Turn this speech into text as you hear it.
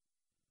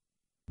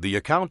The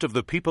account of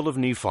the people of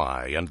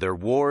Nephi and their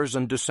wars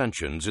and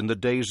dissensions in the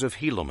days of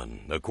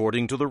Helaman,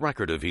 according to the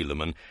record of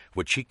Helaman,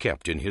 which he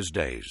kept in his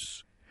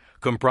days,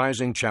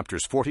 comprising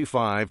chapters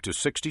 45 to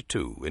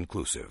 62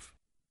 inclusive.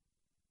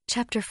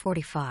 Chapter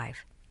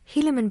 45.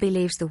 Helaman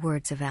believes the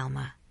words of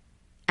Alma.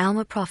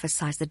 Alma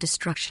prophesies the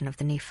destruction of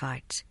the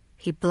Nephites.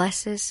 He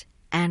blesses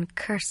and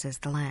curses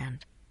the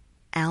land.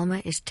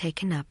 Alma is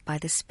taken up by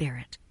the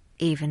Spirit,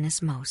 even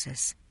as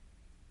Moses.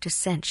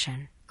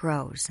 Dissension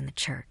grows in the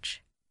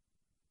church.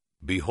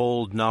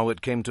 Behold, now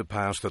it came to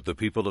pass that the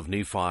people of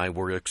Nephi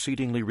were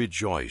exceedingly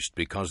rejoiced,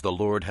 because the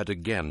Lord had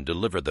again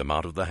delivered them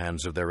out of the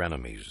hands of their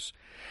enemies.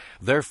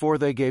 Therefore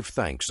they gave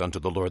thanks unto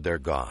the Lord their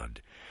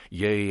God.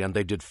 Yea, and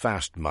they did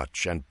fast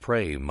much, and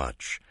pray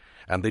much,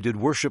 and they did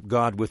worship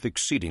God with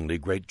exceedingly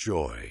great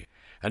joy.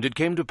 And it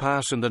came to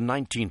pass in the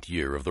 19th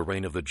year of the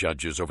reign of the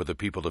judges over the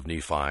people of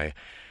Nephi,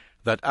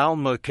 that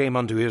Alma came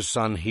unto his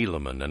son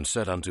Helaman, and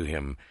said unto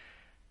him,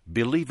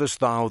 Believest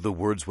thou the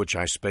words which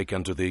I spake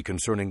unto thee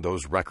concerning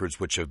those records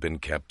which have been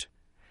kept?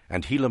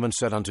 And Helaman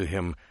said unto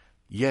him,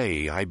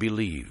 Yea, I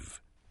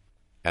believe.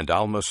 And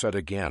Alma said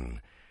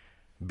again,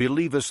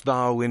 Believest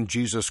thou in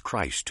Jesus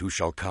Christ, who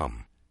shall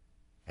come?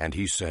 And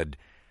he said,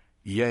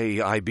 Yea,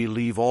 I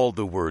believe all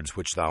the words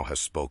which thou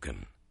hast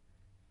spoken.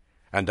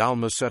 And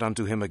Alma said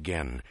unto him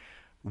again,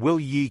 Will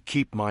ye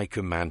keep my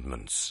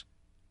commandments?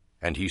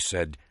 And he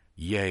said,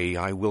 Yea,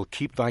 I will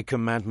keep thy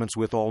commandments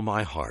with all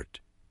my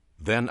heart.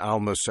 Then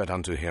Alma said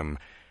unto him,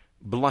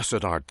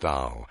 Blessed art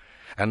thou,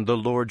 and the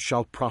Lord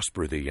shall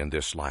prosper thee in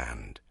this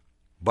land.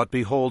 But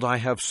behold, I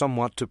have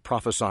somewhat to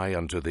prophesy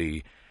unto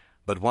thee,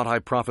 but what I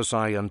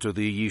prophesy unto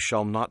thee ye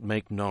shall not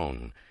make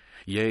known.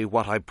 Yea,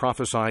 what I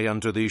prophesy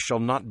unto thee shall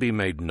not be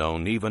made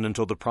known, even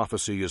until the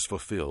prophecy is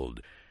fulfilled.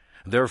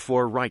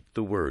 Therefore write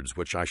the words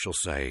which I shall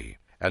say.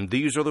 And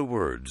these are the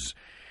words,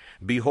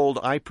 Behold,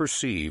 I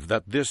perceive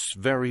that this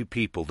very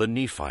people, the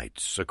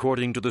Nephites,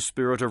 according to the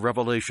spirit of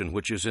revelation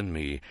which is in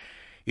me,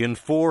 in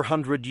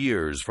 400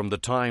 years from the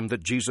time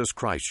that Jesus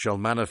Christ shall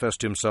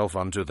manifest himself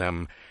unto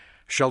them,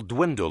 shall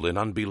dwindle in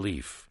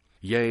unbelief.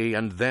 Yea,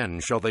 and then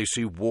shall they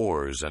see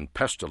wars and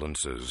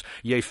pestilences,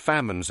 yea,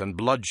 famines and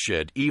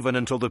bloodshed, even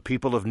until the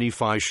people of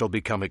Nephi shall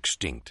become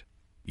extinct.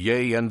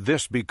 Yea, and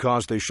this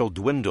because they shall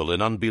dwindle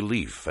in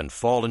unbelief, and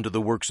fall into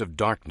the works of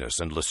darkness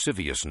and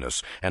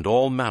lasciviousness, and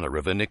all manner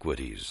of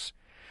iniquities.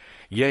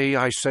 Yea,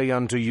 I say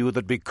unto you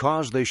that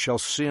because they shall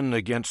sin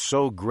against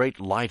so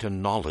great light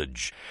and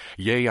knowledge,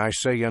 yea, I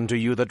say unto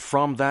you that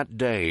from that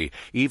day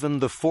even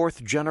the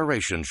 4th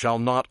generation shall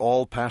not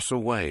all pass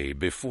away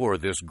before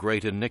this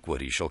great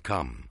iniquity shall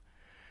come.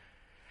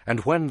 And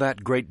when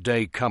that great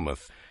day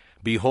cometh,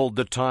 behold,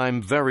 the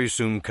time very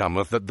soon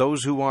cometh that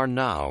those who are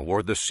now,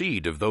 or the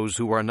seed of those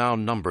who are now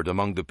numbered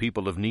among the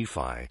people of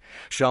Nephi,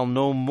 shall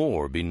no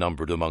more be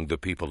numbered among the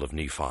people of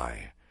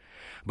Nephi.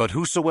 But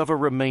whosoever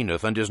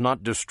remaineth and is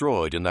not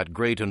destroyed in that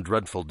great and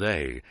dreadful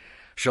day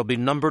shall be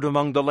numbered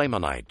among the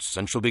Lamanites,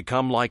 and shall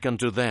become like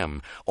unto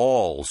them,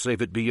 all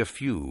save it be a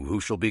few, who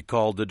shall be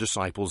called the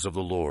disciples of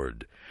the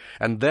Lord.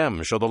 And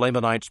them shall the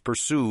Lamanites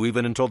pursue,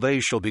 even until they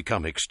shall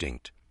become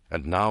extinct.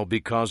 And now,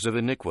 because of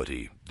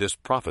iniquity, this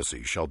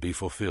prophecy shall be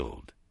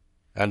fulfilled.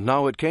 And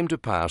now it came to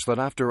pass that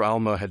after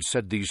Alma had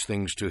said these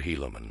things to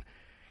Helaman,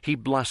 he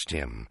blessed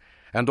him,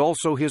 and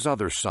also his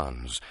other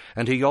sons,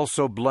 and he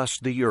also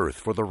blessed the earth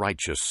for the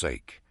righteous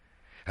sake.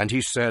 And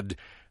he said,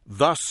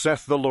 Thus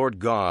saith the Lord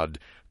God,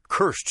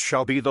 Cursed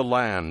shall be the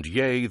land,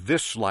 yea,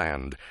 this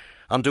land,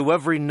 unto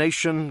every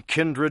nation,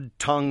 kindred,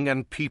 tongue,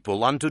 and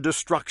people, unto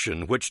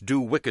destruction, which do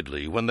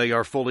wickedly when they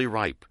are fully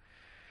ripe.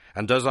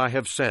 And as I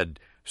have said,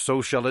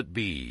 so shall it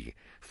be.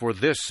 For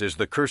this is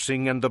the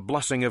cursing and the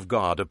blessing of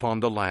God upon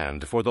the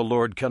land, for the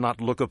Lord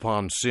cannot look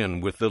upon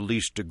sin with the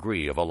least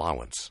degree of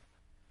allowance.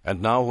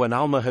 And now when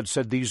Alma had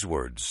said these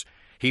words,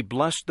 he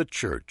blessed the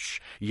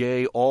church,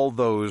 yea, all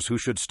those who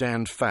should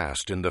stand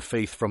fast in the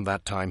faith from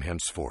that time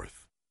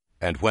henceforth.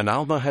 And when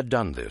Alma had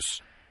done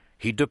this,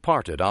 he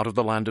departed out of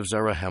the land of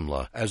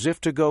Zarahemla, as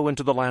if to go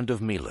into the land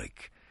of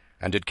Melech.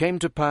 And it came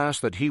to pass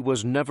that he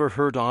was never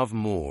heard of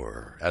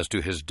more. As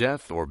to his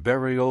death or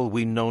burial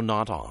we know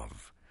not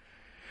of.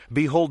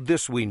 Behold,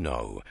 this we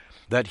know,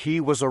 that he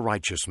was a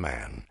righteous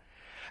man.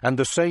 And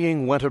the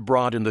saying went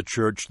abroad in the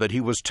church that he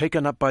was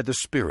taken up by the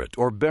Spirit,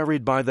 or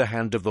buried by the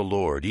hand of the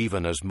Lord,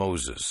 even as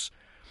Moses.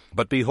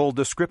 But behold,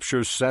 the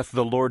Scriptures saith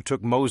the Lord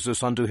took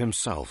Moses unto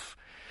himself.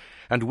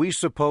 And we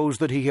suppose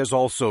that he has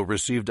also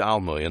received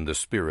Alma in the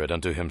Spirit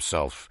unto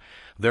himself.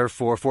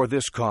 Therefore, for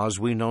this cause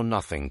we know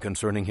nothing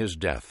concerning his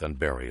death and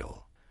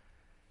burial.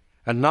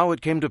 And now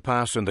it came to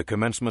pass in the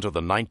commencement of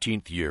the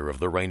 19th year of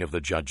the reign of the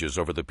judges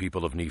over the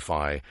people of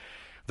Nephi,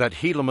 that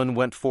Helaman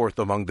went forth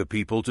among the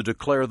people to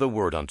declare the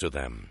word unto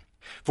them.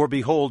 For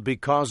behold,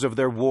 because of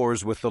their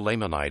wars with the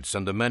Lamanites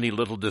and the many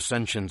little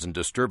dissensions and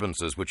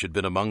disturbances which had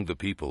been among the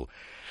people,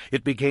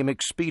 it became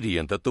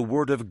expedient that the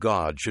word of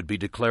God should be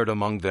declared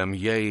among them,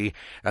 yea,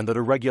 and that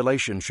a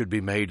regulation should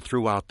be made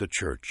throughout the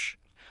church.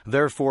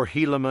 Therefore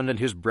Helaman and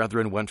his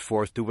brethren went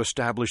forth to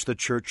establish the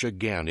church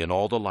again in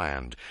all the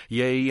land,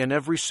 yea, in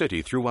every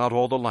city throughout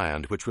all the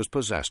land which was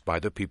possessed by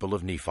the people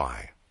of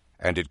Nephi.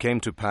 And it came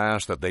to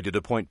pass that they did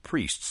appoint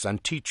priests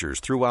and teachers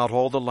throughout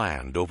all the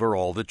land over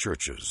all the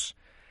churches.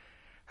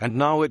 And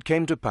now it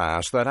came to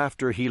pass that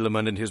after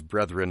Helaman and his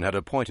brethren had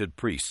appointed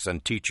priests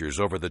and teachers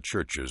over the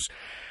churches,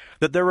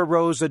 that there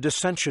arose a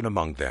dissension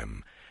among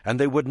them, and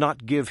they would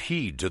not give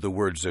heed to the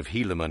words of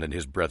Helaman and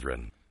his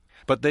brethren.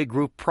 But they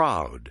grew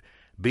proud,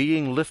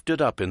 being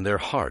lifted up in their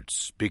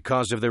hearts,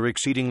 because of their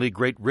exceedingly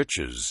great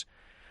riches.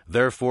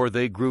 Therefore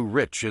they grew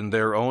rich in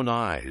their own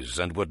eyes,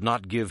 and would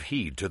not give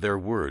heed to their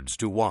words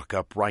to walk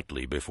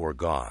uprightly before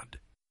God.